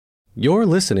You're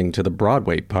listening to the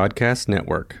Broadway Podcast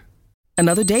Network.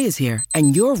 Another day is here,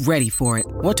 and you're ready for it.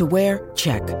 What to wear?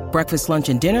 Check. Breakfast, lunch,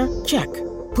 and dinner? Check.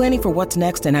 Planning for what's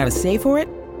next and how to save for it?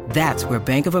 That's where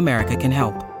Bank of America can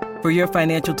help. For your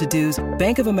financial to-dos,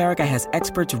 Bank of America has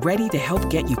experts ready to help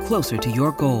get you closer to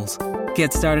your goals.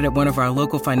 Get started at one of our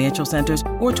local financial centers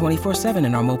or 24/7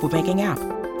 in our mobile banking app.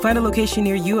 Find a location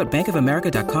near you at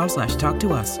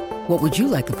bankofamerica.com/talktous. What would you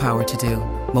like the power to do?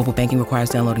 Mobile banking requires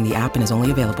downloading the app and is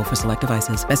only available for select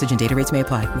devices. Message and data rates may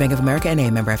apply. Bank of America N.A.,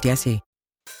 member FDIC.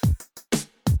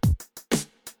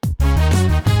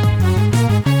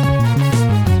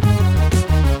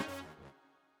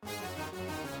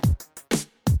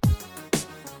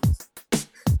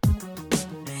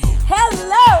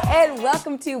 Hello and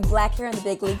welcome to Black Hair in the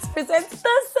Big Leagues presents The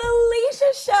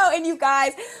Salacia Show. And you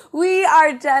guys, we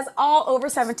are just all over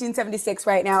 1776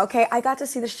 right now, okay? I got to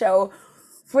see the show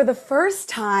for the first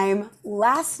time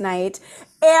last night,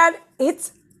 and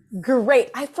it's great.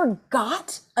 I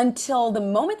forgot until the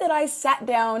moment that I sat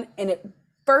down and it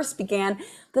first began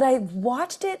that I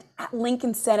watched it at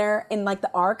Lincoln Center in like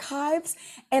the archives,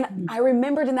 and I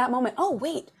remembered in that moment, oh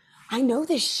wait, I know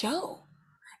this show,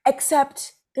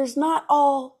 except there's not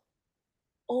all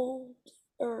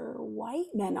older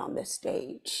white men on this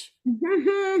stage.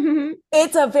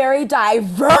 It's a very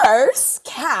diverse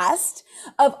cast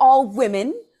of all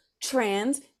women,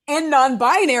 trans, and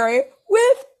non-binary,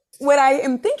 with what I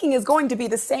am thinking is going to be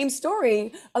the same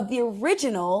story of the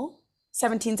original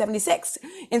 1776.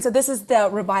 And so this is the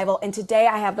revival. And today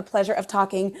I have the pleasure of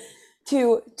talking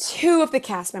to two of the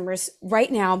cast members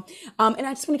right now. And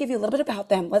I just want to give you a little bit about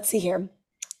them. Let's see here.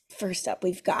 First up,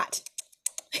 we've got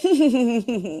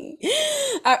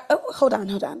hold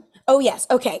on. Oh yes,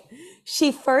 okay.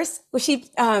 She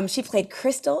played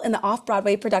Crystal in the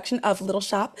off-Broadway production of Little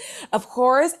Shop of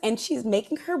Horrors, and she's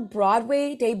making her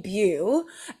Broadway debut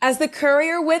as the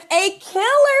courier with a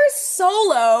killer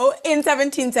solo in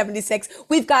 1776.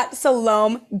 We've got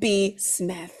Salome B.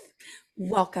 Smith.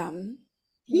 Welcome.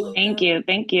 Thank you.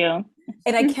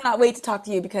 And I cannot wait to talk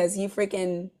to you because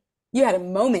you had a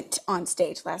moment on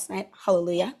stage last night.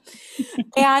 Hallelujah.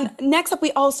 And next up,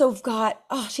 we also got,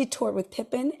 she toured with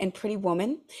Pippin and Pretty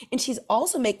Woman. And she's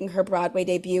also making her Broadway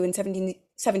debut in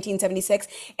 1776.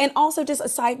 And also just a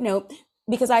side note,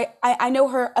 because I know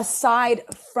her aside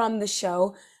from the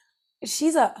show,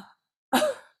 she's a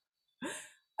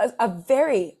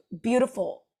very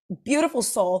beautiful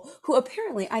soul who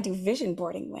apparently I do vision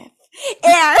boarding with.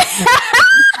 And,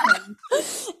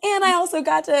 and I also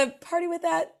got to party with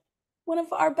that one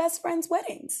of our best friends'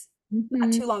 weddings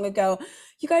not too long ago.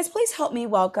 You guys, please help me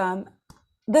welcome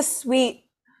the sweet,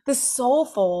 the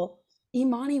soulful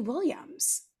Imani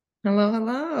Williams.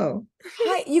 Hello.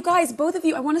 Hi, you guys, both of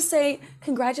you. I want to say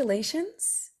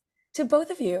congratulations to both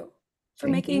of you for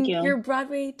making your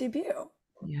Broadway debut.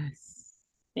 Yes.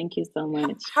 Thank you so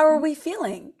much. How are we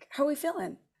feeling?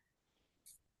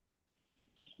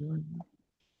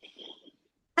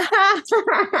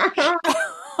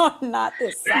 Not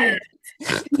this side.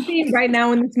 Right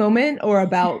now in this moment, or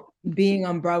about being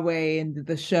on Broadway and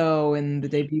the show and the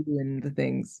debut and the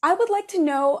things? I would like to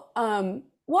know,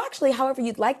 well, actually, however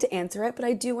you'd like to answer it, but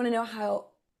I do want to know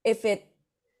if it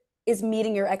is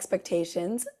meeting your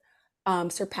expectations,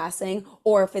 surpassing,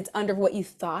 or if it's under what you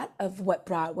thought of what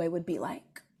Broadway would be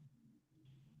like,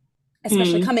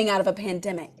 especially coming out of a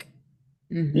pandemic.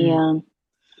 Yeah.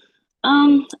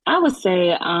 I would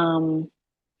say,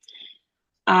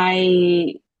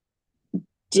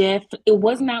 it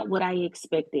was not what I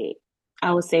expected.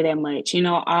 I would say that much.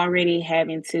 Already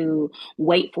having to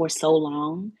wait for so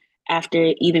long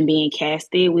after even being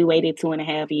casted. We waited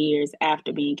 2.5 years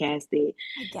after being casted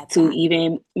to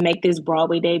even make this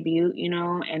Broadway debut,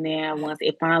 and then once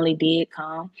it finally did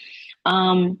come,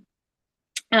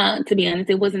 to be honest,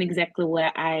 it wasn't exactly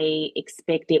what I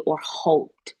expected or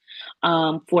hoped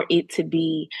for it to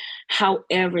be.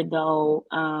 However, though,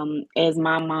 as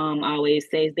my mom always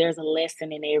says, there's a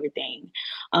lesson in everything.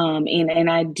 And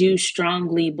I do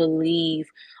strongly believe,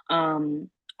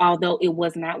 although it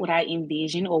was not what I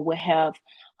envisioned or would have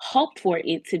hoped for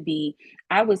it to be,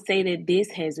 I would say that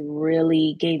this has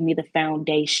really gave me the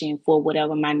foundation for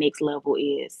whatever my next level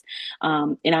is.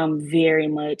 And I'm very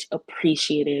much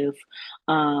appreciative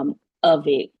of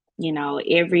it.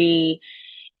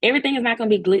 Everything is not going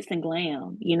to be glitz and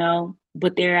glam,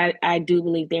 but I do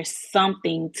believe there's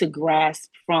something to grasp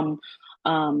from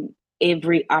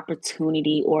every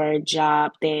opportunity or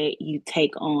job that you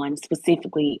take on,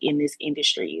 specifically in this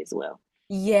industry as well.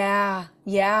 Yeah.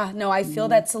 No, I feel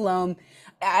that, Salome.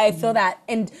 I feel that.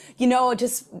 And,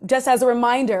 just as a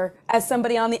reminder, as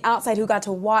somebody on the outside who got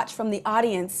to watch from the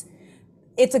audience,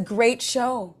 It's a great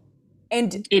show.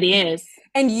 And It is.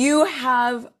 and you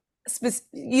have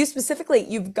you specifically,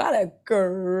 you've got a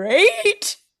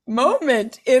great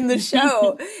moment in the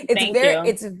show. Thank you.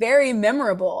 It's very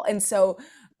memorable. And so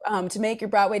to make your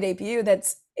Broadway debut,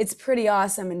 it's pretty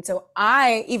awesome. And so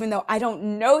even though I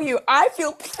don't know you, I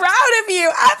feel proud of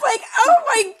you. I'm like, oh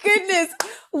my goodness,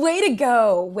 way to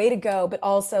go, way to go. But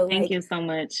also, Thank like, you so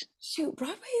much. shoot,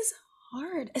 Broadway is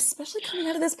hard, especially coming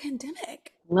out of this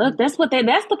pandemic. Look, that's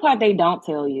the part they don't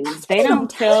tell you. That's what They they don't don't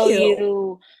tell tell you.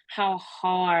 you how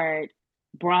hard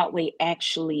Broadway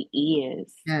actually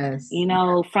is. Yes. You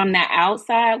know, from the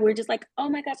outside, we're just like, oh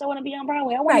my gosh, I want to be on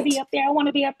Broadway. I want to be Right. up there. I want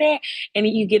to be up there. And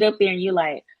then you get up there and you're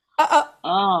like,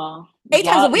 oh, 8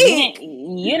 times a y'all, week.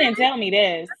 you didn't tell me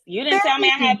this. You didn't tell me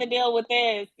I had to deal with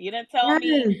this. You didn't tell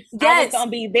me I was Yes.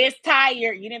 gonna be this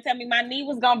tired. You didn't tell me my knee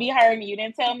was gonna be hurting. You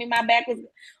didn't tell me my back was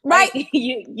Right. like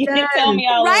you didn't tell me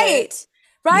all Right. this.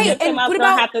 You Right. didn't tell And me I was what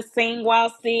gonna about have to sing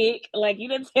while sick. Like you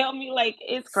didn't tell me, like,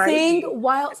 it's sing crazy.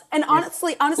 while, and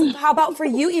honestly, how about for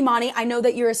you, Imani? I know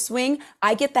that you're a swing.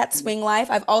 I get that swing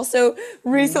life. I've also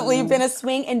recently been a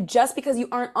swing, and just because you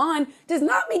aren't on does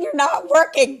not mean you're not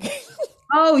working.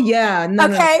 Oh yeah. No,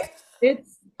 Okay.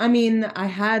 I mean, I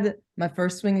had my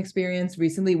first swing experience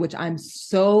recently, which I'm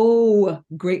so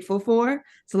grateful for.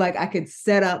 So like I could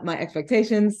set up my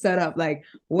expectations, set up like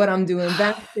what I'm doing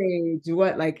backstage,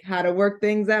 like how to work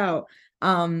things out.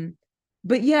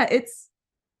 But yeah, it's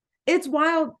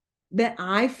wild that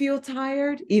I feel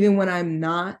tired even when I'm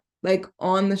not like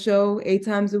on the show 8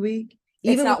 times a week.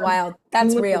 It's Even not when I'm wild.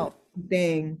 That's doing real. the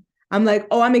thing, I'm like,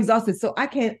 oh, I'm exhausted. So I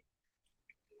can't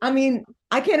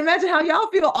imagine how y'all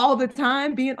feel all the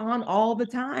time, being on all the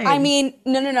time. I mean,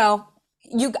 no.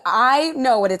 I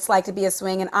know what it's like to be a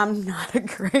swing, and I'm not a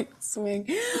great swing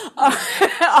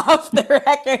off the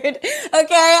record.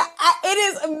 Okay,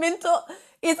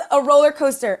 it's a roller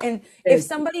coaster. And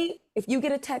if you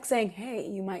get a text saying, "Hey,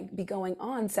 you might be going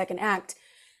on second act,"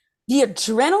 the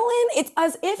adrenaline, it's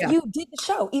as if you did the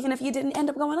show, even if you didn't end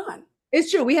up going on. It's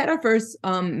true. We had our first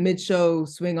mid-show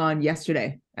swing on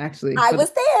yesterday, actually. I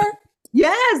was there.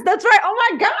 Yes, that's right. Oh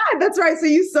my God, that's right. So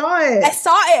you saw it. I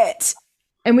saw it.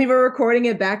 And we were recording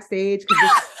it backstage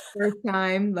because it's the first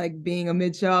time like being a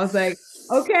mid-show. I was like,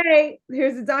 okay,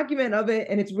 here's a document of it.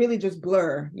 And it's really just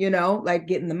blur, like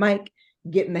getting the mic,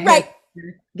 getting the head,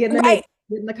 getting the makeup,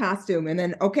 getting the costume. And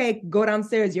then, okay, go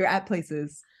downstairs. You're at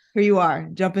places. Here you are.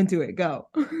 Jump into it. Go.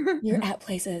 You're at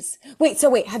places. Wait,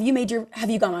 have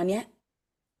you gone on yet?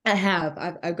 I have.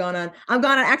 I've gone on. I'm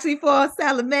gone on actually for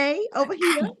Salome over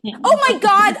here. Oh my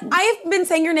God. I've been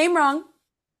saying your name wrong.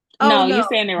 No, you're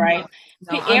saying it right.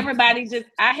 No, everybody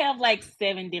I have like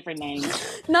 7 different names.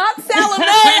 Not Salome.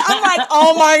 I'm like,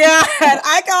 oh my God.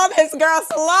 I call this girl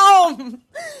Salome.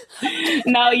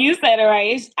 No, you said it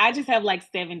right. I just have like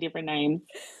 7 different names.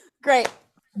 Great.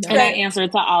 And I answer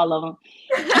to all of them.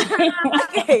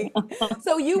 Okay.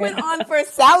 So you went on for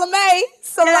Salome.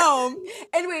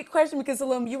 Anyway, question, because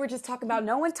Salome, you were just talking about,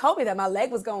 no one told me that my leg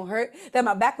was going to hurt, that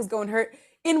my back was going to hurt.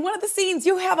 In one of the scenes,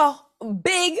 you have a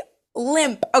big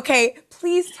limp. Okay,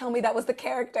 please tell me that was the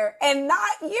character and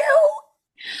not you.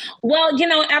 Well,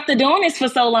 after doing this for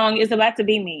so long, it's about to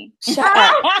be me. Shut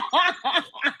up.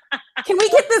 Can we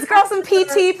get this girl some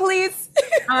PT, please?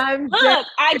 Look,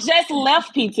 I just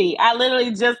left PT. I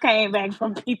literally just came back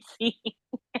from PT.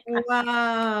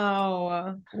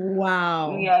 Wow.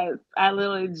 Yes, I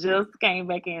literally just came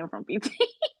back in from PT.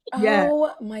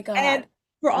 Oh my God. And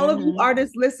for all of you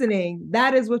artists listening,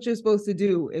 that is what you're supposed to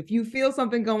do. If you feel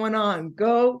something going on,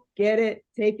 go get it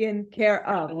taken care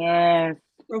of. Yes.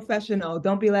 Professional.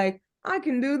 Don't be like, I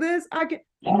can do this. I can.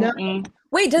 No.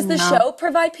 Wait, does the show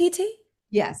provide PT?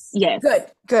 Yes.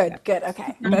 Good. Okay,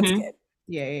 that's good.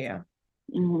 Yeah.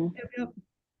 Mm-hmm. Yep.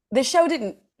 The show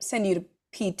didn't send you to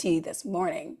PT this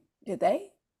morning, did they?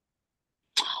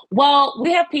 Well,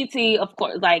 we have PT, of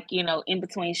course, like, in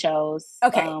between shows,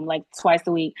 like twice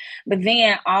a week. But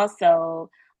then also,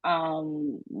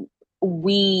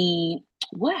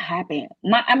 what happened?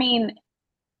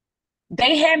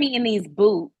 They had me in these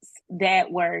boots that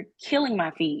were killing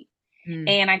my feet.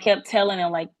 And I kept telling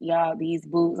them, like, y'all, these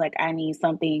boots, like, I need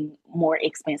something more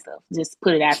expensive. Just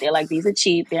put it out there. Like, these are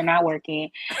cheap. They're not working.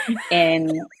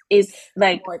 And it's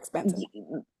like, more expensive.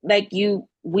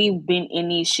 We've been in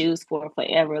these shoes for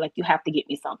forever. Like, you have to get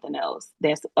me something else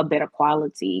that's a better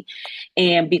quality.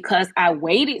 And because I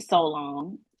waited so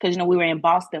long because, we were in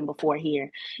Boston before here.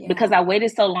 Yeah. Because I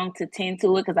waited so long to tend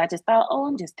to it, because I just thought,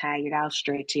 I'm just tired. I'll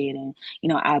stretch it and,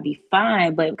 I'll be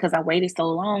fine. But because I waited so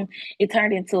long, it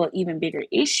turned into an even bigger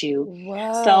issue.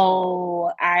 Whoa.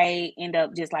 So I end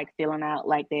up just like filling out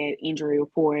like that injury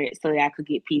report so that I could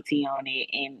get PT on it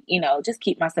and, just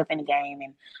keep myself in the game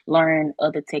and learn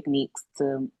other techniques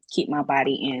to keep my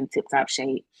body in tip-top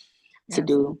shape to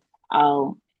do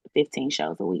all 15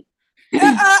 shows a week. Shut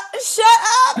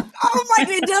up. Oh my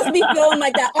God, it does be feeling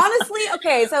like that. Honestly,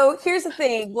 okay, so here's the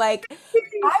thing. Like,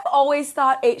 I've always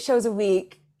thought 8 shows a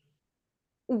week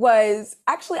was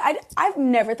actually, I've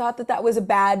never thought that was a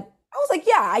bad. I was like,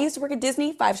 yeah, I used to work at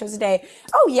Disney, 5 shows a day.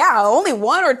 Oh yeah, only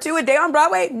 1 or 2 a day on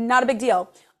Broadway, not a big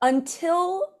deal.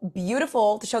 Until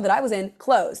Beautiful, the show that I was in,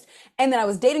 closed. And then I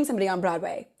was dating somebody on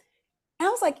Broadway. And I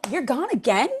was like, you're gone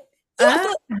again? You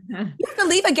have to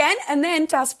leave again? And then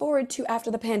fast forward to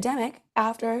after the pandemic,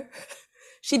 after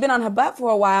she'd been on her butt for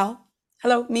a while.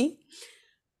 Hello, me.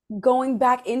 Going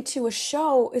back into a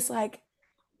show is like,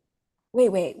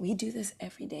 wait, we do this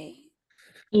every day?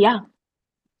 Yeah.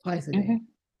 Twice a day. Mm-hmm.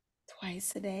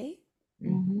 Twice a day?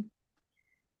 Mm-hmm.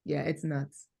 Yeah, it's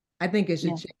nuts. I think it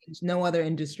should change. No other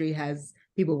industry has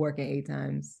people working 8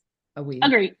 times a week.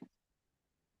 Agreed.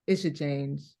 It should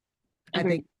change. Agreed. I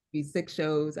think be 6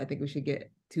 shows. I think we should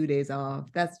get 2 days off.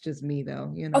 That's just me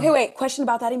though, Okay, wait, question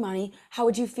about that, Imani. How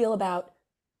would you feel about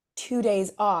 2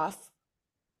 days off,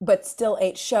 but still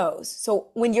 8 shows? So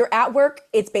when you're at work,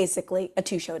 it's basically a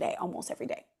 2-show day almost every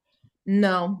day.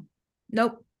 No,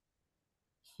 nope.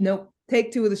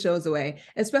 Take 2 of the shows away,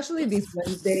 especially these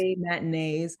Wednesday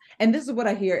matinees. And this is what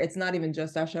I hear. It's not even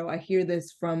just our show. I hear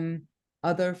this from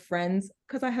other friends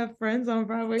because I have friends on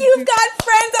Broadway. You've got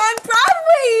friends on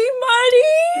Broadway,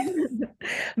 Imani.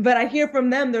 But I hear from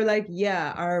them. They're like,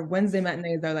 yeah, our Wednesday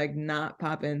matinees are like not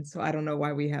popping. So I don't know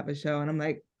why we have a show. And I'm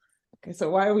like, okay, so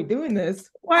why are we doing this?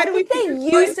 Why do we? They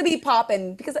used to be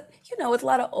popping because, it's a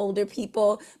lot of older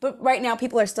people. But right now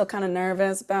people are still kind of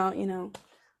nervous about,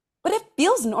 But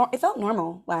it felt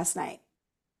normal last night.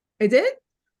 It did?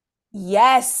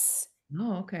 Yes.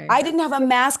 Oh, okay. I didn't have a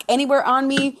mask anywhere on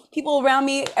me. People around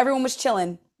me, everyone was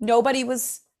chilling. Nobody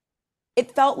was.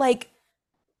 It felt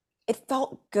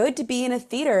good to be in a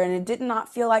theater, and it did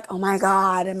not feel like, oh my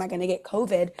God, am I going to get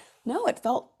COVID? No, it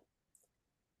felt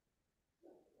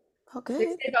good. Stay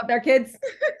safe out there, kids.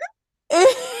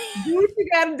 Do what you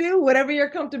got to do. Whatever your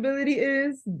comfortability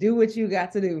is, do what you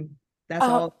got to do. That's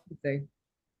all I can say.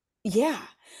 Yeah.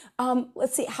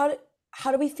 Let's see.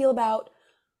 How do we feel about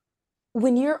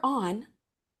when you're on,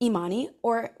 Imani,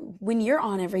 or when you're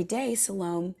on every day,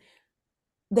 Salome,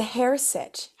 the hair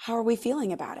sit? How are we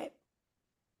feeling about it?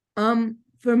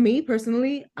 For me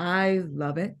personally, I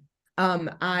love it.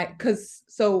 I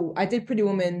did Pretty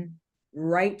Woman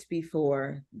right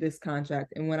before this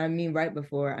contract. And when I mean right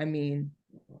before, I mean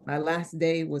my last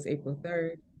day was April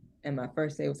 3rd and my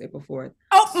first day was April 4th.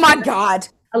 Oh my God.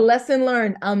 A lesson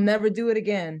learned. I'll never do it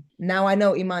again. Now I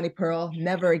know, Imani Pearl,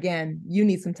 never again. You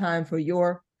need some time for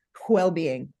your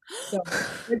well-being. So,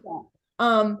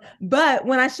 but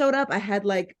when I showed up, I had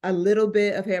like a little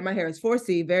bit of hair. My hair is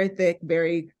 4C, very thick,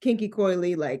 very kinky,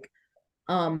 coily,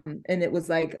 and it was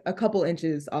like a couple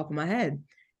inches off of my head.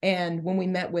 And when we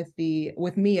met with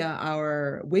Mia,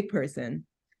 our wig person,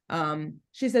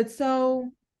 she said, so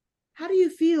how do you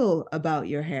feel about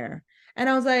your hair? And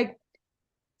I was like,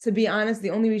 to be honest,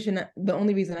 the only reason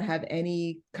I have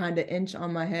any kind of inch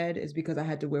on my head is because I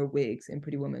had to wear wigs in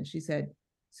Pretty Woman. She said,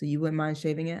 so you wouldn't mind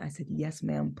shaving it? I said, yes,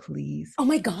 ma'am, please. Oh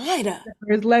my God.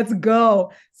 Let's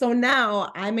go. So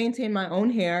now I maintain my own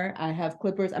hair. I have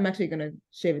clippers. I'm actually going to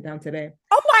shave it down today.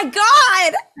 Oh my God.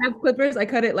 I have clippers. I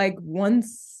cut it like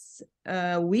once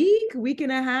a week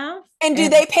and a half. And do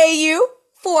they pay you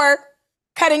for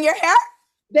cutting your hair?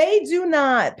 They do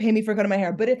not pay me for cutting my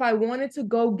hair. But if I wanted to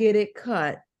go get it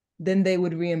cut, then they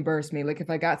would reimburse me. Like if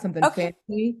I got something fancy,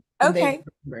 they would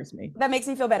reimburse me. That makes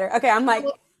me feel better. Okay, I'm like,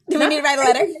 do we need to write a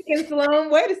letter? Salome,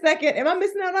 wait a second. Am I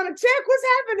missing out on a check? What's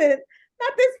happening?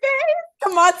 Not this face.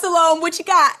 Come on, Salome, what you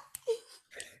got?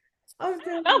 I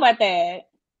don't know about that.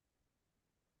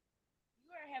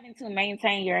 You are having to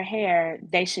maintain your hair.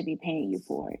 They should be paying you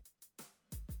for it.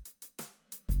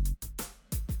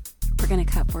 We're going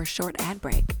to cut for a short ad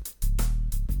break.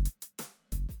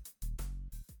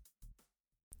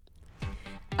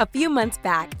 A few months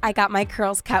back, I got my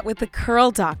curls cut with the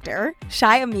curl doctor,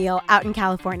 Shai Emil, out in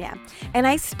California. And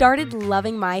I started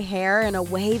loving my hair in a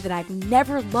way that I've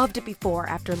never loved it before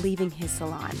after leaving his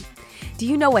salon. Do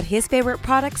you know what his favorite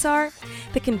products are?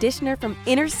 The conditioner from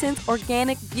Inner Sense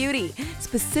Organic Beauty,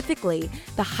 specifically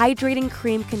the Hydrating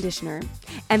Cream Conditioner.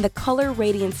 and the Color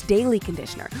Radiance Daily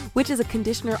Conditioner, which is a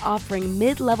conditioner offering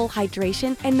mid-level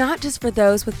hydration and not just for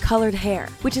those with colored hair,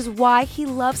 which is why he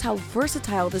loves how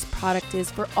versatile this product is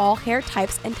for all hair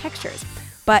types and textures.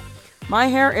 But my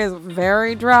hair is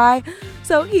very dry,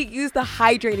 so he used the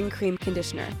hydrating cream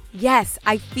conditioner. Yes,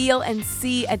 I feel and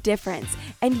see a difference.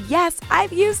 And yes,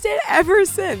 I've used it ever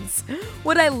since.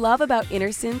 What I love about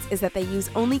InnerSense is that they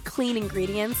use only clean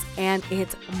ingredients and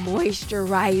it's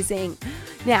moisturizing.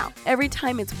 Now, every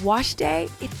time it's wash day,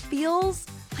 it feels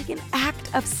like an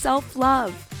act of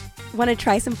self-love. Want to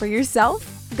try some for yourself?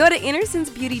 Go to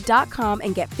InnerSenseBeauty.com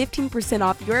and get 15%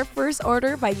 off your first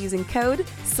order by using code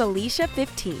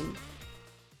Salisha15.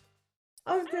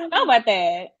 How about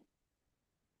that?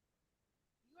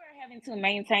 You are having to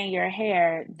maintain your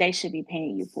hair, they should be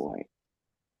paying you for it.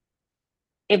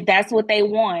 If that's what they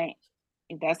want,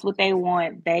 they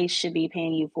should be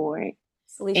paying you for it.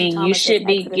 Salisha And Thomas you should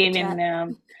be exited the giving chat.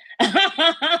 them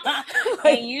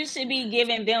and you should be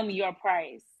giving them your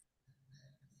price.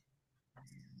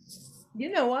 You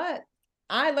know what?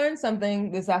 I learned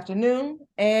something this afternoon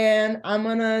and I'm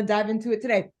gonna dive into it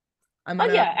today. I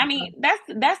mean,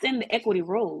 that's in the equity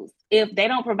rules. If they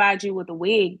don't provide you with a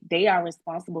wig, they are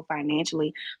responsible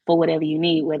financially for whatever you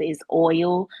need, whether it's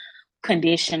oil,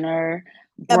 conditioner,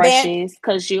 brushes,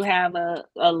 because you have a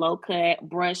low cut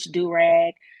brush,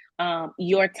 do-rag,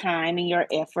 your time and your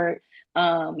effort,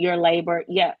 your labor.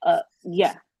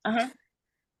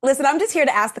 Listen, I'm just here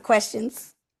to ask the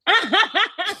questions.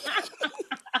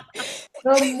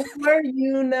 The more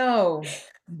you know.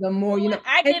 The more you know.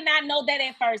 I did not know that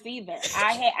at first either.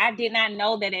 I did not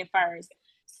know that at first.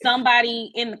 Somebody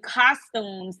in the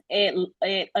costumes at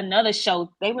another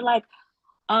show, they were like,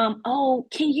 oh,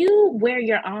 can you wear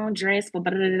your own dress for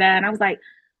blah, blah, blah, blah? And I was like,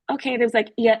 okay. They was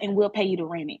like, yeah, and we'll pay you to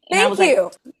rent it. And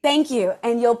Thank you.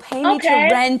 And you'll pay me to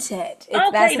rent it.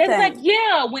 Okay. They was like,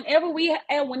 yeah, whenever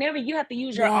you have to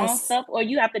use your own stuff or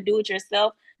you have to do it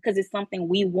yourself because it's something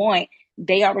we want,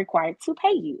 they are required to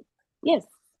pay you. Yes.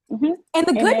 Mm-hmm. And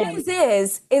the good news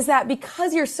is that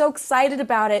because you're so excited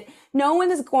about it, no one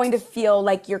is going to feel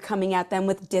like you're coming at them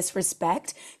with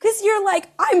disrespect because you're like,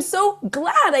 I'm so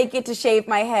glad I get to shave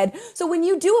my head. So when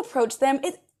you do approach them,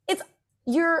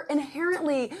 you're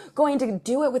inherently going to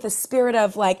do it with a spirit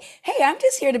of like, hey, I'm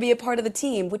just here to be a part of the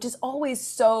team, which is always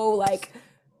so like,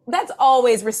 that's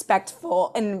always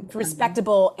respectful and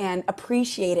respectable and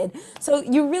appreciated. So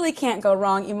you really can't go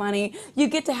wrong, Imani. You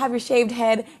get to have your shaved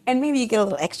head and maybe you get a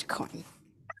little extra coin.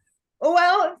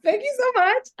 Well, thank you so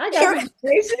much. I got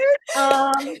information.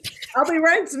 I'll be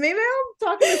writing some email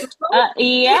talking to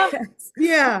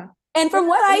Yeah. And from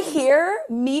what I hear,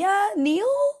 Mia Neal,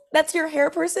 that's your hair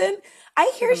person.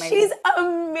 I hear she's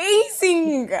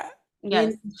amazing.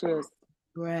 Yes, she is.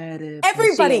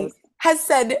 Everybody has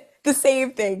said the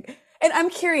same thing. And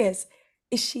I'm curious,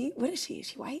 what is she? Is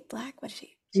she white, black? What is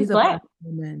she? She's black.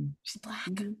 Woman. She's black.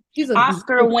 She's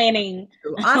Oscar-winning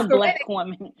black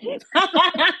woman.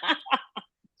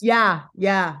 Yeah.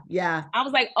 I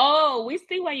was like, oh, we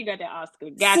see why you got that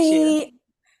Oscar. Gotcha. She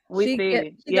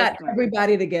got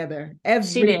everybody together.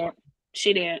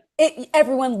 She did.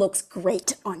 Everyone looks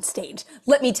great on stage.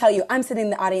 Let me tell you, I'm sitting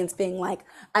in the audience being like,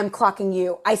 I'm clocking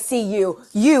you. I see you.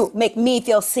 You make me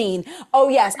feel seen. Oh,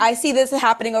 yes, I see this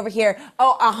happening over here.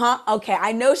 Oh, okay,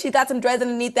 I know she's got some dreads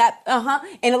underneath that.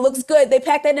 And it looks good. They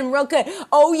packed that in real good.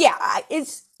 Oh, yeah,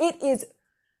 it is.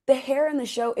 The hair in the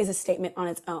show is a statement on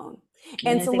its own.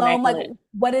 And Salome, like,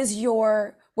 what is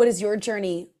your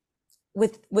journey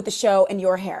with the show and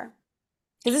your hair?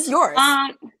 Because it's yours.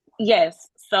 Yes.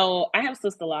 So I have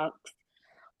sister locks.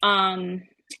 I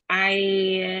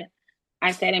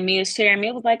sat in Mia's chair and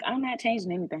Mia was like, I'm not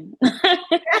changing anything.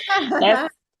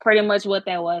 That's pretty much what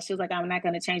that was. She was like, I'm not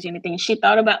going to change anything. She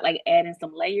thought about like adding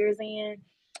some layers in,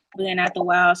 but then after a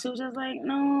while, she was just like,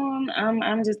 no,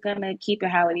 I'm just going to keep it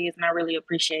how it is. And I really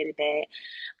appreciated that.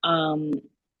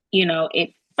 At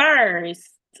first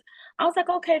I was like,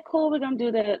 okay, cool. We're going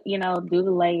to do do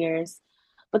the layers.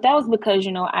 But that was because,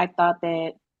 I thought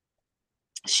that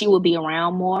she would be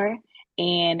around more.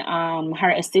 And her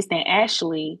assistant,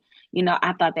 Ashley,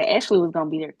 I thought that Ashley was going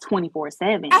to be there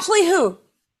 24/7. Ashley who?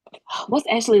 What's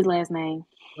Ashley's last name?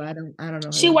 Well, I don't know.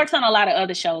 She works on a lot of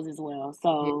other shows as well.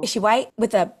 So is she white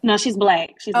No, she's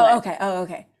black. She's black. Okay. Oh,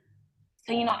 okay.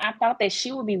 So, I thought that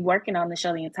she would be working on the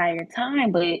show the entire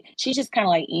time, but she's just kind of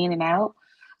like in and out.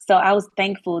 So I was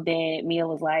thankful that Mia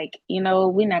was like,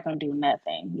 we're not going to do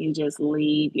nothing. You just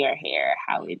leave your hair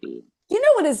how it is. You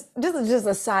know what is just a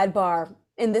sidebar,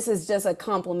 and this is just a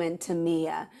compliment to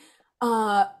Mia.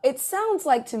 It sounds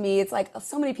like to me, it's like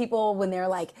so many people when they're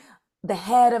like, the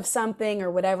head of something or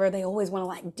whatever. They always want to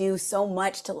like do so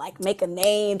much to like make a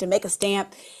name, to make a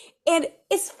stamp. And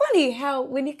it's funny how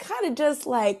when you kind of just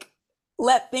like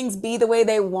let things be the way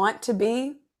they want to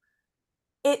be,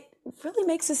 it really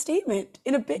makes a statement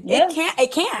in a bit. Yeah.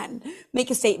 It can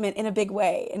make a statement in a big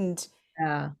way. And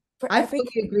Yeah, for I every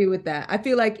fully agree with that. I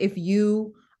feel like if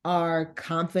you are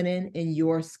confident in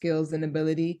your skills and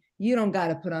ability, you don't got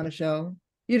to put on a show.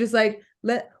 You're just like,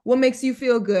 let what makes you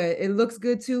feel good. It looks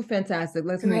good too. Fantastic.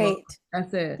 Let's move on. great.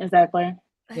 That's it. Exactly.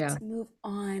 Yeah. Let's move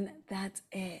on. That's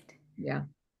it. Yeah.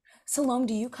 Salome,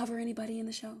 do you cover anybody in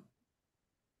the show?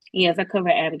 Yes, I cover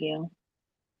Abigail.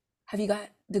 Have you got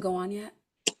to go on yet?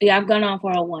 Yeah, I've gone on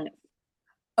for a once.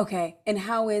 Okay. And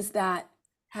how is that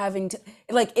having to,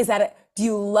 like, is that, do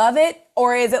you love it?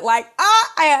 Or is it like,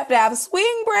 I have to have a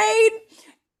swing braid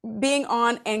being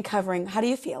on and covering? How do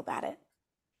you feel about it?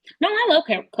 No, I love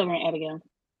covering Abigail.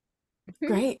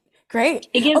 Great. Great.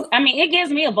 It gives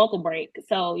me a vocal break.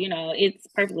 So, it's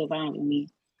perfectly fine with me.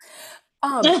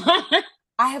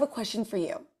 I have a question for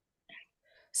you.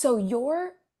 So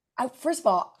first of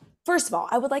all,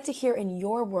 I would like to hear in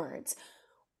your words,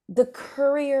 the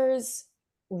courier's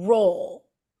role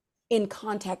in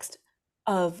context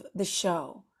of the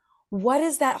show. What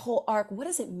is that whole arc? What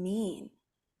does it mean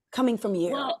coming from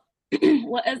you? Well,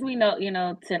 as we know,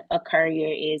 a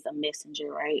courier is a messenger,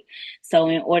 right? So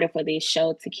in order for this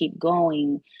show to keep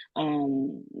going,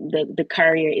 the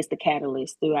courier is the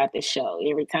catalyst throughout the show.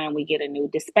 Every time we get a new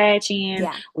dispatch in,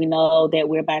 we know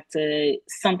that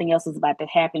something else is about to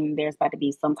happen. There's about to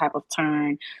be some type of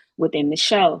turn within the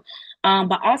show.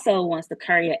 But also once the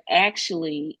courier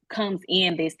actually comes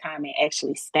in this time and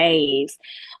actually stays,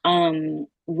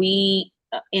 we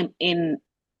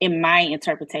in my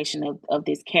interpretation of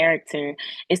this character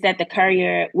is that the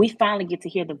courier, we finally get to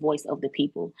hear the voice of the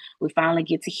people. We finally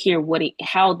get to hear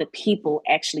how the people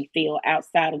actually feel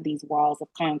outside of these walls of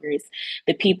Congress,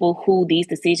 the people who these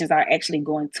decisions are actually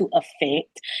going to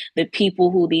affect, the people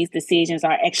who these decisions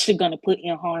are actually going to put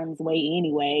in harm's way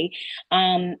anyway.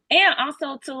 And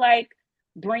also to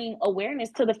bring awareness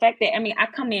to the fact that, I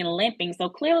come in limping. So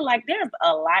clearly, there's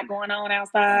a lot going on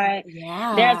outside.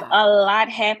 Yeah. There's a lot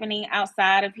happening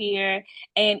outside of here.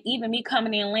 And even me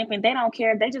coming in limping, they don't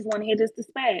care. They just want to hear this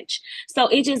dispatch. So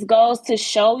it just goes to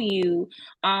show you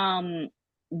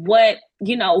what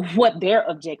their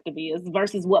objective is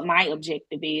versus what my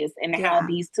objective is, and how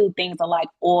these two things are like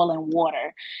oil and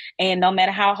water. And no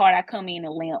matter how hard I come in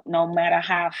and limp, no matter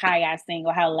how high I sing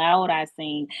or how loud I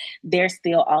sing, they're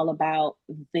still all about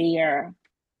their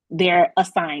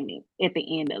assignment at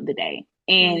the end of the day.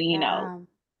 And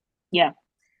yeah.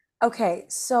 Okay,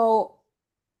 so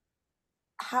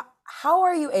how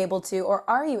are you able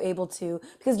to,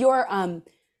 because you're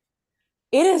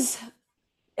it is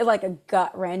like a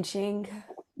gut-wrenching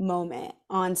moment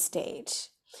on stage,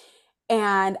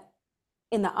 and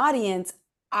in the audience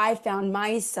I found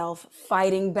myself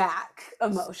fighting back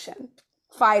emotion,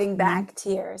 fighting back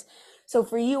tears. So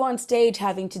for you on stage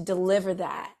having to deliver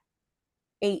that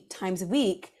 8 times a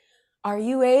week, are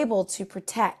you able to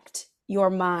protect your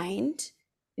mind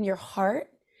and your heart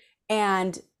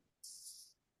and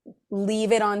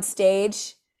leave it on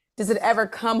stage? Does it ever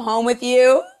come home with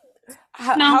you?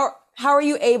 No. How are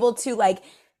you able to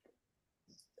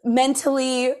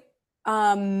mentally,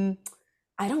 I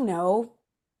don't know,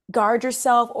 guard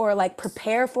yourself or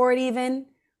prepare for it even?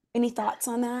 Any thoughts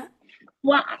on that?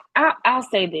 Well, I'll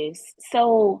say this.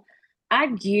 So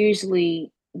I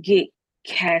usually get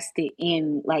casted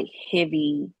in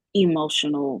heavy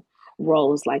emotional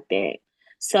roles like that.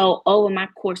 So over my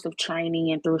course of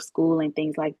training and through school and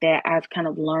things like that, I've kind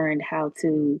of learned how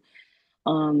to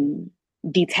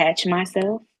detach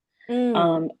myself.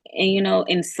 And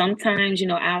sometimes,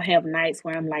 I'll have nights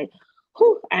where I'm like,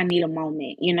 whew, I need a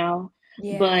moment,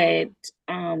 Yeah. But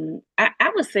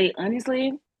I would say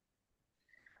honestly,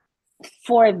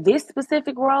 for this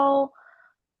specific role,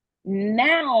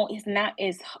 now it's not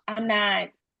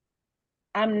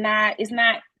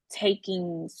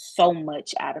taking so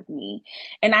much out of me.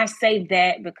 And I say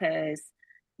that because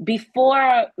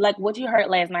before, what you heard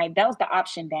last night, that was the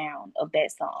option down of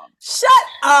that song. Shut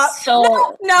up.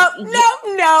 So no.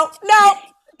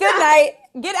 Good night.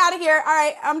 Get out of here. All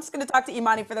right, I'm just going to talk to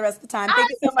Imani for the rest of the time. Thank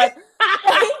you so much.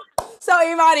 So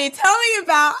Imani, tell me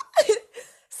about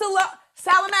Salome.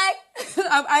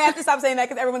 I have to stop saying that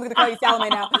because everyone's going to call you Salome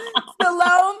now.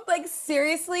 Salome,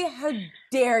 seriously, how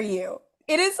dare you?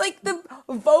 It is the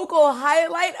vocal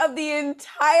highlight of the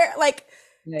entire,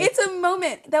 it's a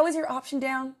moment. That was your option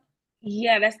down?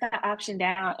 Yeah, that's the option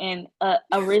down. And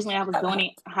originally I was doing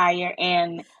it higher.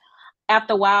 And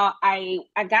after a while, I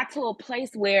got to a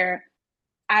place where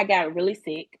I got really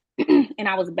sick and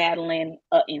I was battling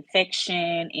an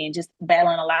infection and just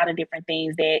battling a lot of different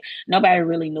things that nobody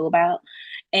really knew about.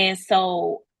 And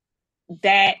so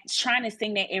that trying to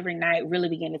sing that every night really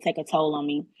began to take a toll on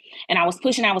me. And I was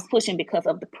pushing because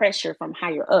of the pressure from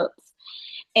higher ups.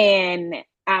 And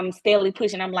I'm steadily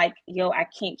pushing. I'm like, yo, I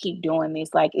can't keep doing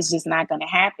this. Like, it's just not going to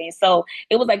happen. So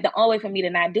it was like the only way for me to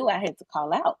not do it, I had to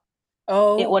call out.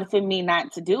 In order for me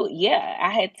not to do it. Yeah,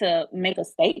 I had to make a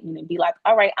statement and be like,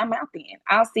 all right, I'm out then.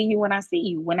 I'll see you when I see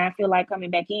you, when I feel like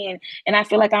coming back in and I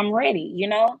feel like I'm ready, you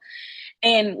know?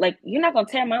 And like, you're not going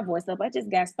to tear my voice up. I just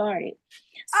got started.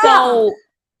 So,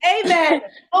 amen.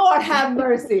 Lord have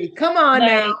mercy. Come on like,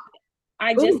 now.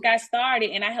 I just got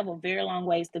started and I have a very long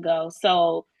ways to go.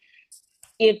 So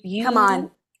if you, Come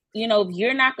on. you know, if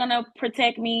you're not going to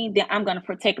protect me, then I'm going to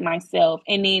protect myself.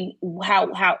 And then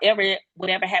whatever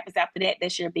happens after that,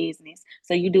 that's your business.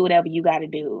 So you do whatever you got to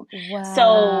do. Wow.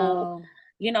 So,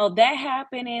 you know, that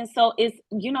happened. And so it's,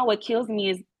 you know, what kills me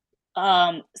is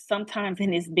sometimes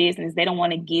in this business, they don't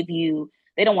want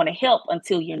to help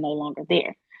until you're no longer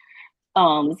there.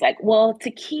 It's like, well,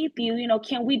 to keep you, you know,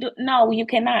 can we do? No, you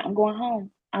cannot. I'm going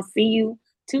home. I'll see you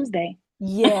Tuesday.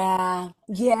 Yeah.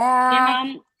 You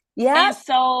know? Yeah. And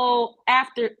so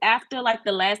after like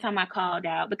the last time I called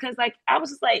out, because like I was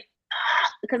just like,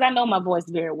 because I know my voice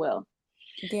very well.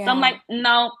 Yeah. So I'm like,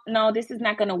 no, this is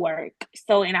not gonna work.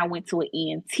 So and I went to an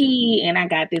ENT and I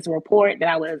got this report that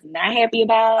I was not happy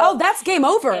about. Oh, that's game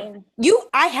over.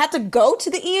 I had to go to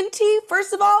the ENT,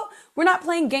 first of all. We're not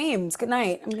playing games. Good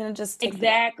night. I'm gonna just take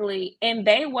exactly. And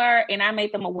they were, and I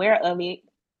made them aware of it.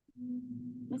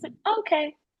 I was like,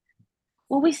 okay.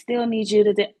 Well, we still need you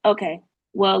to do okay.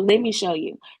 Well, let me show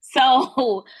you.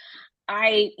 So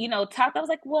I, you know, talked. I was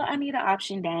like, well, I need an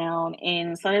option down.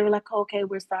 And so they were like, okay,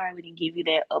 we're sorry we didn't give you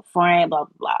that up front, blah,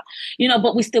 blah, blah. You know,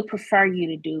 but we still prefer you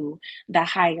to do the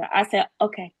higher. I said,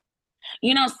 okay.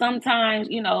 You know, sometimes,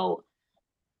 you know,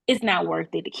 it's not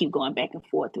worth it to keep going back and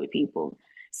forth with people.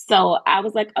 So I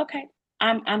was like, okay,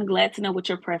 I'm glad to know what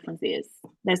your preference is.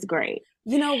 That's great.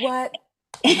 You know what?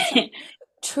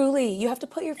 Truly, you have to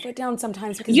put your foot down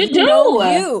sometimes because you do. know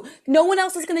you. No one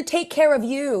else is going to take care of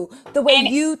you the way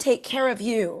you take care of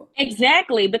you.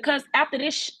 Exactly, because after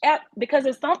this, because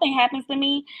if something happens to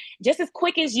me, just as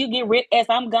quick as you get rid, as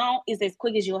I'm gone, is as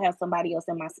quick as you'll have somebody else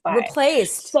in my spot.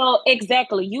 Replaced. So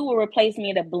exactly, you will replace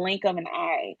me in the blink of an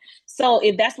eye. So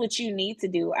if that's what you need to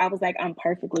do, I was like, I'm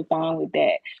perfectly fine with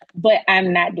that. But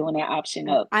I'm not doing that option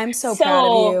up. I'm so proud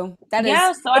of you.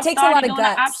 It takes a lot of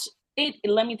guts.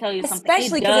 Let me tell you something.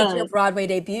 Especially because it's your Broadway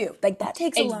debut. Like that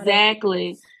takes a lot of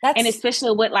exactly. And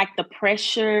especially with like the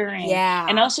pressure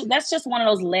and also that's just one of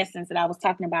those lessons that I was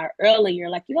talking about earlier.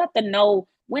 Like you have to know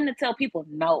when to tell people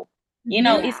no. You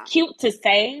know, it's cute to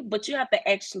say, but you have to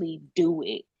actually do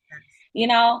it. You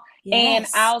know? And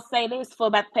I'll say this, for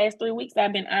about the past 3 weeks,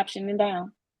 I've been optioning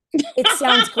down. It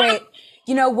sounds great.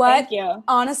 You know what? Thank you.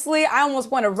 Honestly, I almost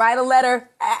want to write a letter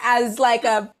as like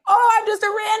I'm just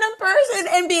a random person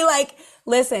and be like,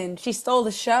 listen, she stole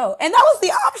the show. And that was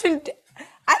the option.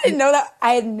 I didn't know that.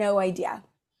 I had no idea.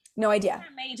 No idea.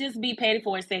 I may just be petty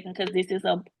for a second because this is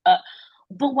but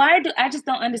I just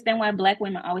don't understand why Black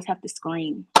women always have to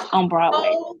scream on Broadway.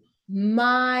 Oh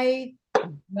my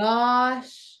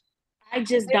gosh. I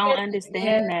just don't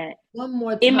understand that. One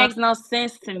more time. It makes no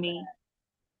sense to me.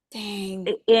 Dang.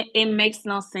 It makes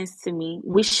no sense to me.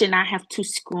 We should not have to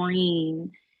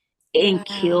scream and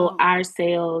kill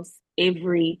ourselves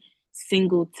every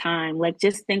single time. Like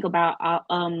just think about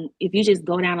if you just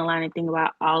go down the line and think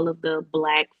about all of the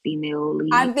Black female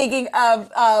leads. I'm thinking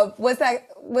of what's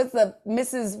the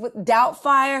Mrs.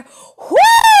 Doubtfire?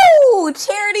 Woo!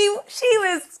 Charity, she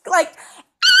was like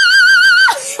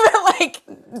like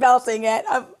belting it.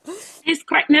 It's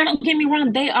great. Now, don't get me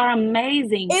wrong; they are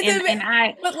amazing, and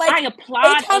I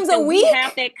applaud us that we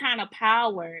have that kind of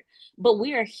power. But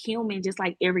we are human, just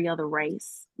like every other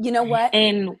race. You know what?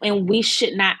 And we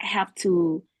should not have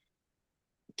to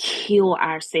kill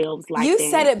ourselves like that.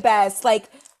 You said it best. Like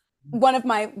one of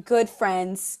my good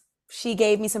friends, she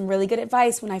gave me some really good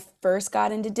advice when I first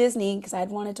got into Disney because I'd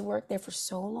wanted to work there for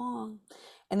so long.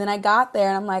 And then I got there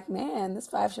and I'm like, man, this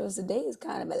 5 shows a day is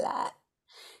kind of a lot.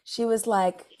 She was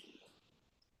like,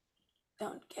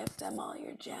 don't give them all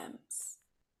your gems.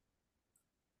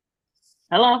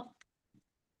 Hello?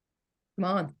 Come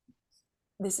on.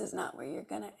 This is not where you're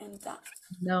going to end up.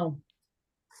 No.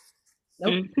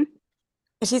 Nope. Mm-hmm.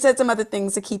 She said some other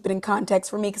things to keep it in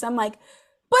context for me because I'm like,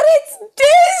 but it's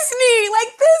Disney.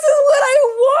 Like, this is what I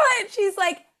want. She's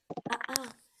like,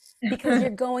 because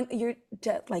you're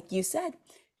just, like you said,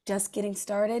 just getting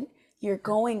started. You're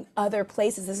going other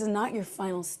places. This is not your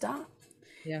final stop.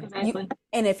 Yeah. Exactly.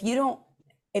 And if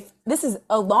this is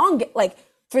like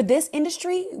for this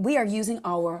industry, we are using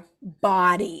our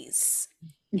bodies.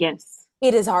 Yes.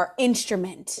 It is our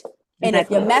instrument. And if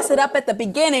you Exactly. mess it up at the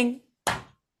beginning,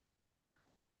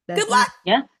 That's good luck.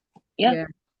 Yeah. Yeah. Yeah,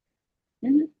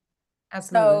 Mhm.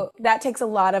 absolutely. So that takes a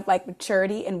lot of like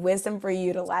maturity and wisdom for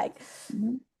you to like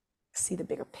Mhm. see the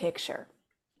bigger picture.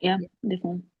 Yeah,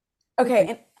 definitely. Okay,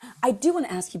 and I do want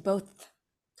to ask you both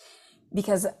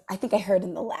because I think I heard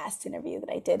in the last interview that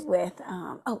I did with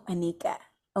Onika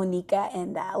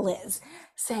and Liz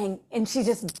saying, and she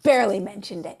just barely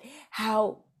mentioned it.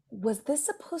 How was this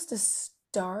supposed to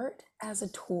start as a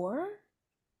tour?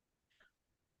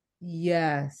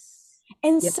 Yes.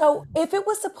 And Yeah. so, if it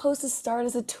was supposed to start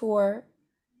as a tour,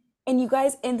 and you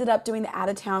guys ended up doing the out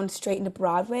of town straight into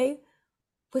Broadway,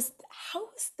 how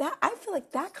was that? I feel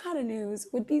like that kind of news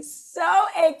would be so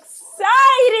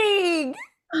exciting.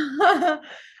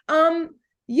 um,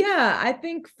 yeah,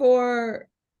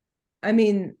 I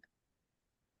mean,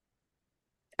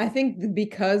 I think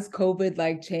because COVID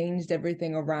like changed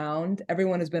everything around,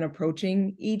 everyone has been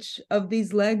approaching each of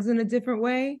these legs in a different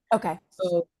way. Okay.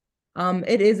 So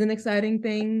it is an exciting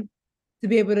thing to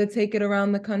be able to take it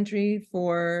around the country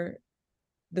for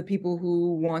the people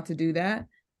who want to do that.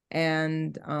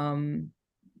 And go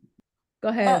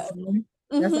ahead, Salome.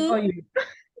 That's all Mm-hmm. you.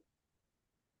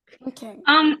 Okay.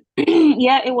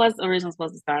 Yeah, it was originally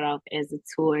supposed to start off as a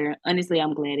tour. Honestly,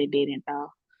 I'm glad it didn't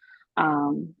though.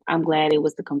 I'm glad it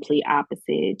was the complete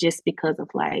opposite, just because of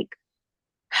like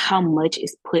how much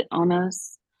is put on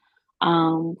us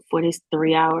for this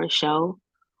 3 hour show.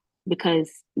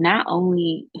 Because not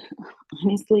only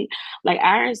honestly, like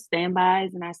our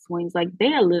standbys and our swings, like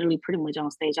they are literally pretty much on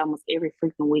stage almost every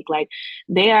freaking week. Like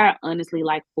they are honestly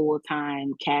like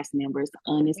full-time cast members,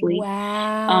 honestly.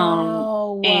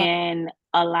 Wow. And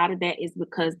a lot of that is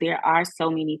because there are so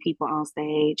many people on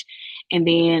stage, and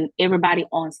then everybody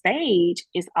on stage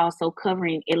is also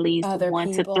covering at least Other one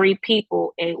to people. three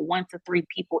people,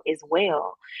 as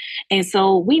well. And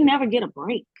so we never get a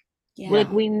break. Yeah.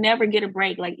 Like we never get a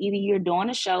break. Like either you're doing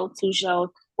a show, two shows,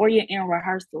 or you're in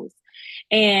rehearsals,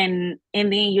 and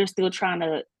then you're still trying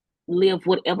to live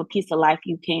whatever piece of life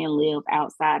you can live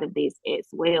outside of this as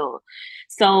well.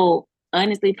 So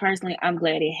honestly, personally, I'm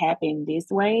glad it happened this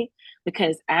way,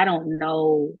 because I don't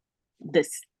know the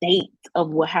state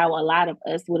of how a lot of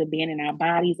us would have been in our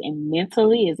bodies and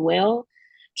mentally as well,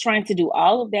 trying to do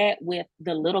all of that with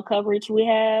the little coverage we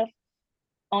have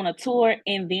on a tour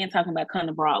and then talking about coming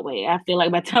to Broadway. I feel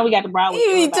like by the time we got to Broadway,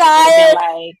 You be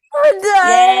everybody would have been tired. like, We're done.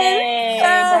 yay, Yay.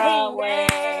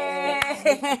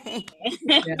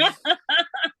 Broadway.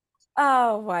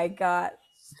 Oh my God.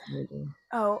 Absolutely.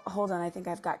 Oh, hold on. I think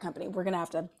I've got company. We're going to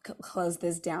have to close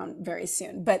this down very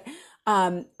soon. But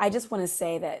I just want to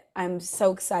say that I'm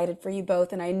so excited for you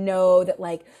both. And I know that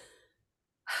like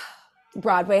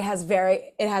Broadway has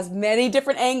it has many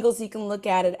different angles you can look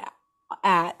at it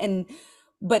at.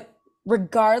 But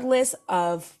regardless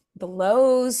of the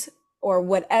lows or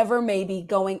whatever may be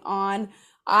going on,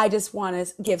 I just want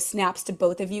to give snaps to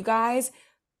both of you guys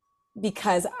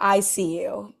because I see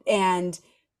you and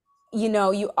you know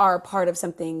you are a part of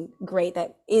something great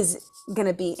that is going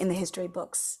to be in the history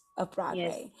books of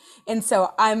Broadway. Yes. And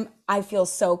so I feel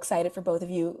so excited for both of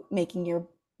you making your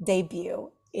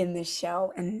debut in this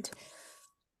show, and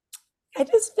I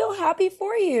just feel happy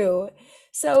for you.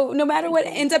 So no matter what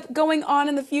ends up going on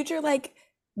in the future, like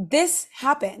this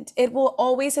happened. It will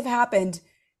always have happened.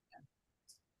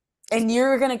 And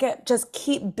you're going to just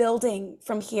keep building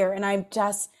from here. And I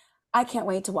can't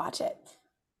wait to watch it.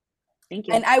 Thank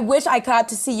you. And I wish I got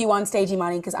to see you on stage,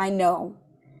 Imani, because I know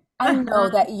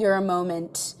that you're a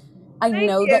moment. I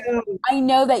know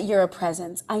that you're a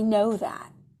presence. I know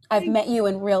that. I've met you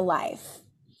in real life.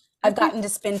 I've gotten to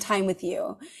spend time with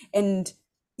you, and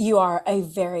you are a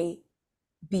very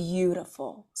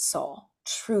beautiful soul,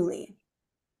 truly.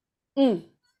 Thank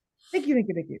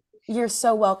you. You're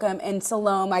so welcome. And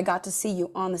Salome, I got to see you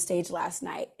on the stage last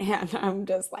night, and I'm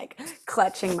just like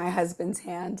clutching my husband's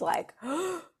hand, like,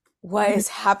 what is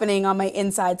happening on my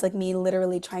insides? Like me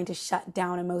literally trying to shut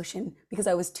down emotion because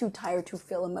I was too tired to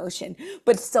feel emotion,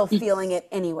 but still feeling it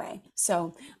anyway.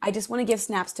 So I just want to give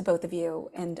snaps to both of you,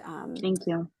 and thank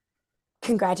you.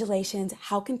 Congratulations.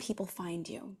 How can people find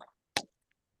you?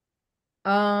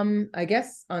 I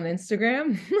guess on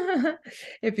Instagram,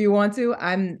 if you want to.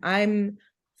 I'm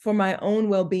for my own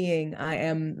well-being, I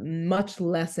am much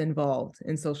less involved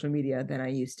in social media than I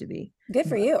used to be. Good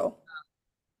for you.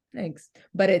 Thanks.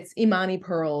 But it's Imani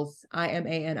Pearls,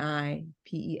 IMANI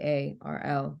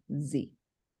PEARLZ.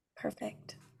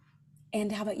 Perfect.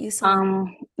 And how about you,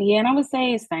 Salome? Yeah, and I would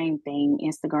say same thing.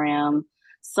 Instagram,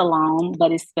 Salome,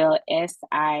 but it's spelled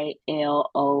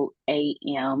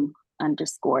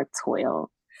SILOAM_12.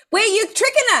 Wait, you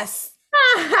tricking us.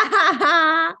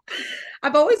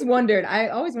 I've always wondered. I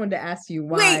always wanted to ask you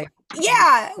why.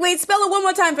 Wait, spell it one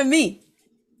more time for me.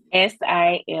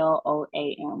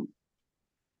 SILOAM.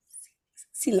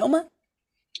 Siloma?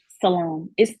 Salome.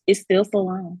 It's still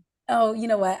Salome. Oh, you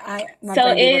know what? My So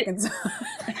brain be it- working so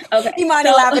Okay.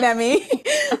 Imani laughing at me.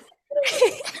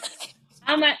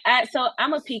 I'm a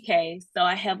PK, so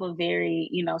I have a very,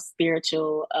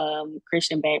 spiritual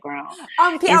Christian background.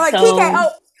 I'm like so- PK. Oh,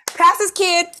 pastor's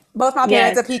kid. Both my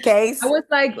parents are PKs. I was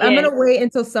like, I'm gonna wait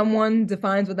until someone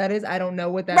defines what that is. I don't know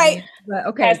what that means. But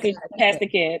okay. Pastor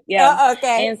kid. Yeah.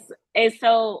 Okay. And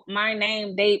so my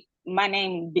name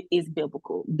is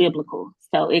biblical.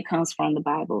 So it comes from the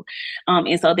Bible.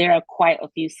 And so there are quite a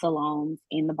few Salomes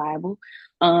in the Bible.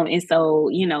 And so,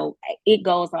 it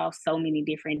goes off so many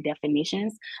different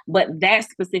definitions, but that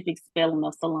specific spelling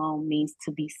of Salome means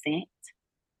to be sent.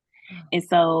 And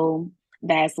so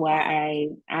that's why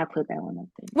I put that one up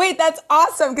there. Wait, that's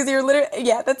awesome because you're literally,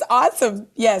 that's awesome.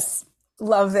 Yes,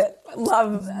 love it.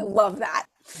 Love that.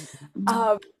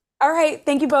 All right,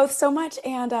 thank you both so much,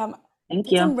 and thank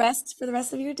get you. some rest for the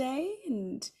rest of your day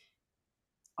and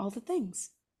all the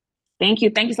things. Thank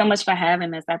you so much for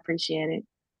having us. I appreciate it.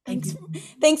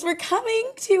 Thanks for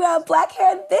coming to Black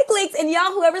Hair and Big Leagues. And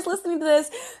y'all, whoever's listening to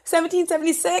this,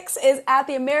 1776 is at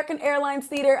the American Airlines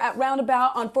Theater at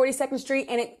Roundabout on 42nd Street,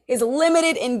 and it is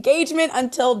limited engagement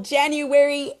until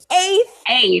January 8th.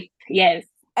 8th, yes.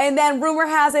 And then rumor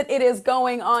has it is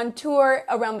going on tour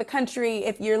around the country.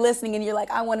 If you're listening and you're like,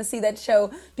 I want to see that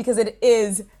show, because it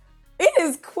is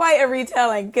quite a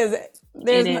retelling, because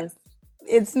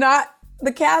it's not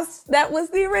the cast that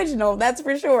was the original, that's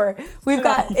for sure.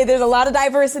 There's a lot of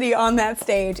diversity on that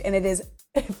stage, and it is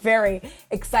very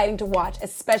exciting to watch,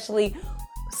 especially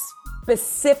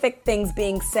specific things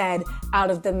being said out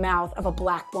of the mouth of a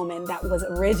Black woman that was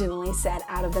originally said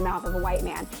out of the mouth of a white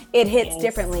man. It hits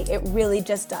differently. It really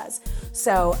just does.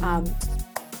 So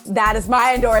that is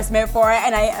my endorsement for it,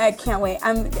 and I can't wait.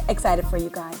 I'm excited for you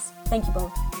guys. Thank you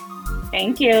both.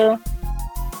 Thank you.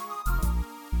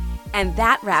 And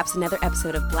that wraps another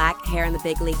episode of Black Hair in the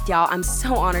Big Leagues. Y'all, I'm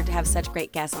so honored to have such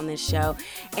great guests on this show.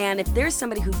 And if there's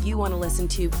somebody who you want to listen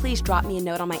to, please drop me a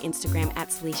note on my Instagram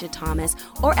at Salisha Thomas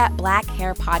or at Black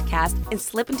Hair Podcast and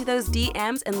slip into those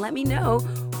DMs and let me know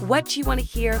what you want to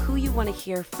hear, who you want to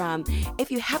hear from. If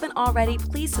you haven't already,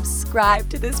 please subscribe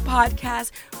to this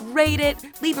podcast, rate it,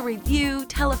 leave a review,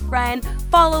 tell a friend,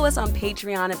 follow us on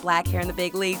Patreon at Black Hair in the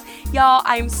Big Leagues. Y'all,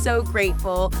 I'm so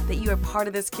grateful that you are part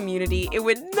of this community. It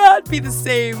would not be the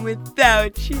same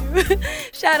without you.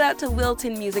 Shout out to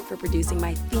Wilton Music for producing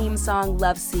my theme song,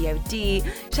 Love COD.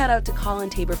 Shout out to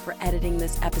Colin Tabor for editing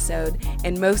this episode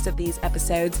and most of these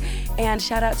episodes. And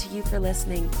shout out to you for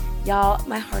listening. Y'all,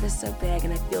 my heart is so big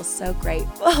and I feel so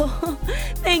grateful.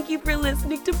 Thank you for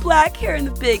listening to Black Hair in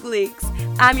the Big Leagues.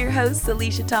 I'm your host,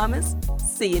 Salisha Thomas.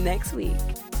 See you next week.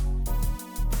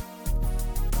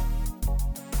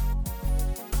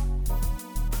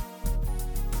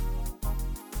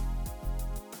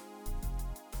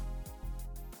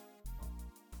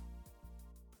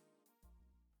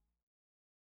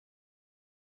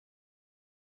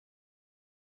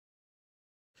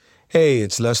 Hey,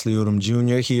 it's Leslie Odom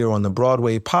Jr. here on the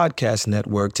Broadway Podcast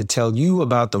Network to tell you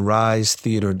about the Rise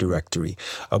Theater Directory,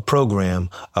 a program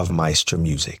of Maestro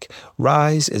Music.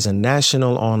 Rise is a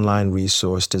national online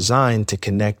resource designed to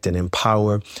connect and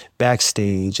empower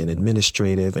backstage and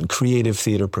administrative and creative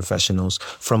theater professionals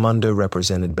from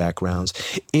underrepresented backgrounds.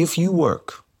 If you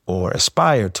work or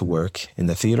aspire to work in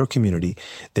the theater community,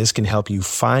 this can help you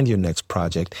find your next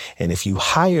project. And if you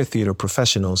hire theater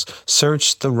professionals,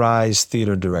 search the Rise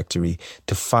Theater Directory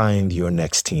to find your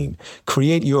next team.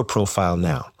 Create your profile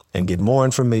now and get more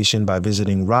information by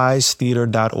visiting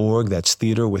risetheater.org. That's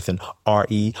theater with an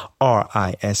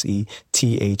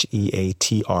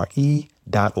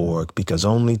RERISETHEATRE.org, because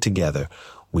only together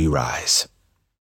we rise.